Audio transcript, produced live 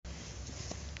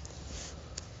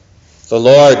The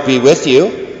Lord be with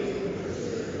you.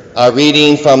 A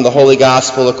reading from the Holy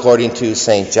Gospel according to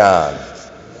St. John.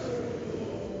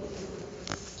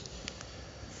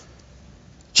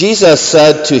 Jesus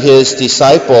said to his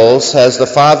disciples, "As the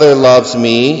Father loves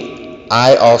me,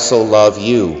 I also love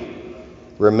you.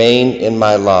 Remain in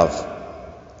my love.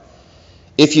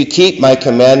 If you keep my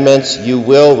commandments, you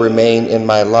will remain in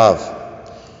my love,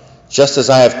 just as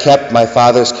I have kept my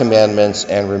Father's commandments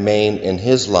and remain in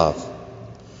his love.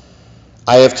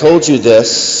 I have told you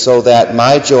this so that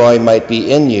my joy might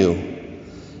be in you,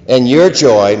 and your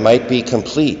joy might be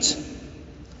complete.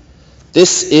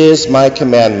 This is my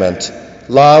commandment: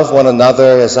 love one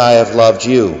another as I have loved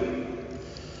you.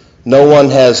 No one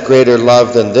has greater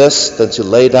love than this, than to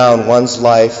lay down one's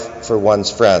life for one's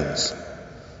friends.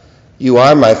 You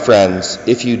are my friends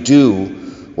if you do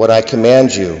what I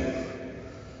command you.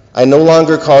 I no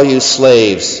longer call you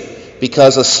slaves,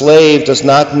 because a slave does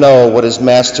not know what his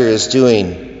master is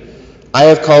doing. I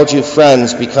have called you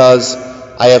friends because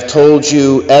I have told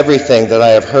you everything that I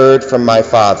have heard from my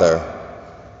Father.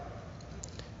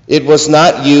 It was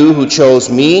not you who chose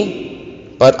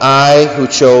me, but I who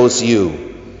chose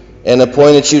you, and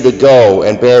appointed you to go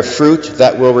and bear fruit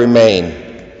that will remain,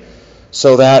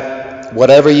 so that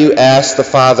whatever you ask the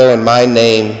Father in my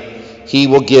name, he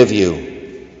will give you.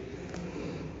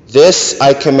 This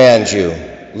I command you: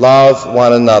 love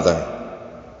one another."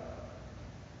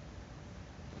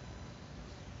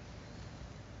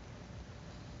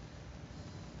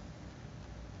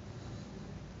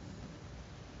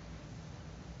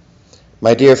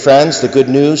 My dear friends, the good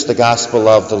news, the gospel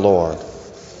of the Lord.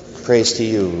 Praise to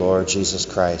you, Lord Jesus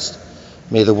Christ.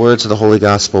 May the words of the Holy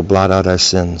Gospel blot out our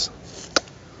sins.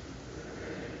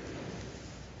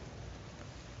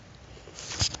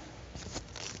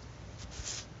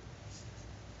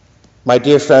 My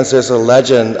dear friends, there's a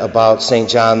legend about St.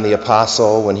 John the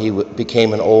Apostle when he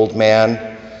became an old man.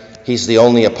 He's the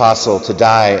only apostle to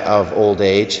die of old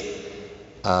age.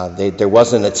 There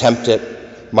was an attempted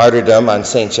martyrdom on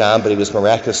St. John, but he was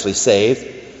miraculously saved.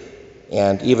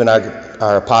 And even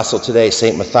our apostle today,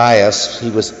 St. Matthias,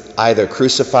 he was either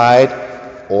crucified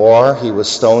or he was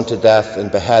stoned to death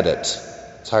and beheaded.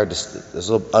 It's a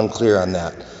little unclear on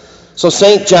that. So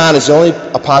St. John is the only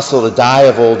apostle to die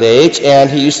of old age, and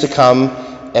he used to come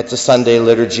at the Sunday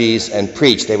liturgies and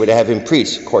preach. They would have him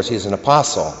preach. Of course, he's an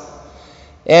apostle.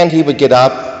 And he would get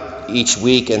up each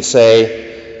week and say,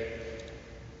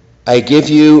 "I give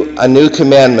you a new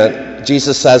commandment."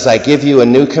 Jesus says, "I give you a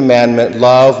new commandment: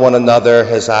 love one another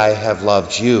as I have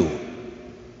loved you."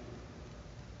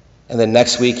 And then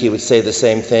next week he would say the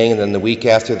same thing, and then the week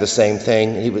after the same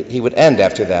thing. He would end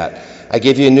after that.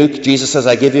 Jesus says,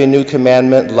 "I give you a new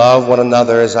commandment: love one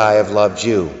another as I have loved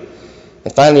you."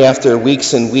 And finally, after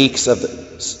weeks and weeks of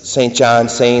St. John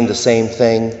saying the same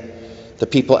thing, the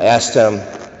people asked him,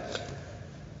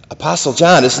 "Apostle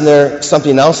John, isn't there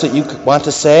something else that you want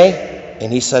to say?"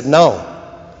 And he said, "No.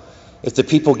 If the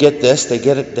people get this, they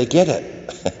get it. They get it.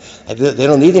 They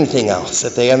don't need anything else.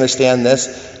 If they understand this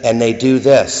and they do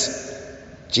this."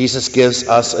 Jesus gives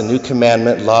us a new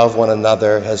commandment: love one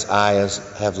another as I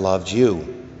have loved you.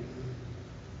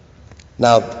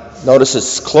 Now, notice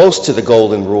it's close to the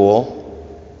golden rule.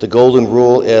 The golden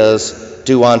rule is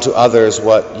do unto others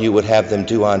what you would have them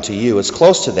do unto you. It's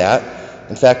close to that.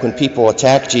 In fact, when people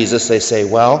attack Jesus, they say,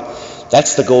 "Well,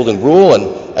 that's the golden rule,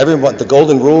 and the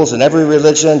golden rules in every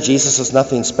religion. Jesus is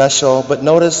nothing special." But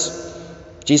notice,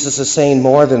 Jesus is saying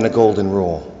more than the golden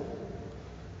rule.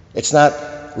 It's not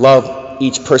love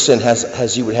each person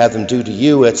as you would have them do to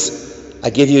you. It's,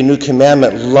 "I give you a new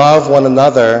commandment: love one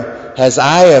another as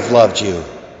I have loved you."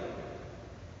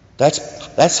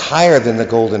 That's higher than the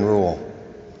golden rule.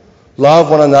 Love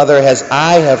one another as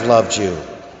I have loved you.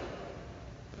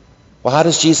 Well, how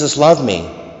does Jesus love me?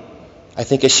 I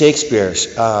think of Shakespeare.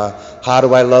 How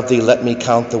do I love thee? Let me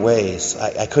count the ways.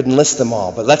 I couldn't list them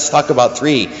all, but let's talk about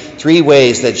three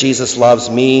ways that Jesus loves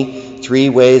me, 3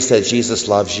 ways that Jesus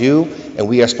loves you, and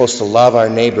we are supposed to love our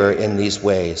neighbor in these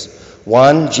ways.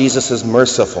 1, Jesus is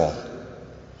merciful,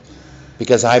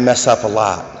 because I mess up a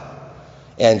lot,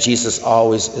 and Jesus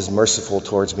always is merciful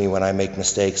towards me when I make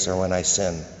mistakes or when I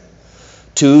sin.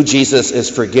 2, Jesus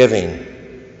is forgiving,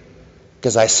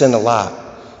 because I sin a lot,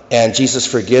 and Jesus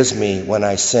forgives me when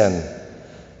I sin.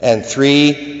 And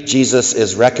 3, Jesus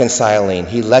is reconciling.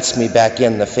 He lets me back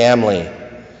in the family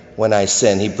when I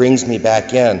sin. He brings me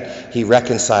back in. He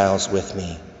reconciles with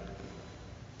me.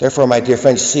 Therefore, my dear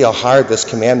friends, you see how hard this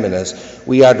commandment is.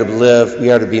 We are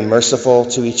to be merciful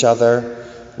to each other,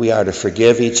 we are to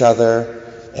forgive each other,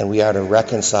 and we are to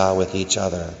reconcile with each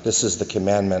other. This is the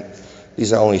commandment.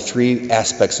 These are only 3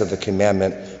 aspects of the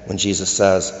commandment when Jesus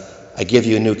says, I give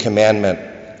you a new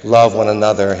commandment. Love one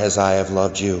another as I have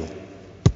loved you.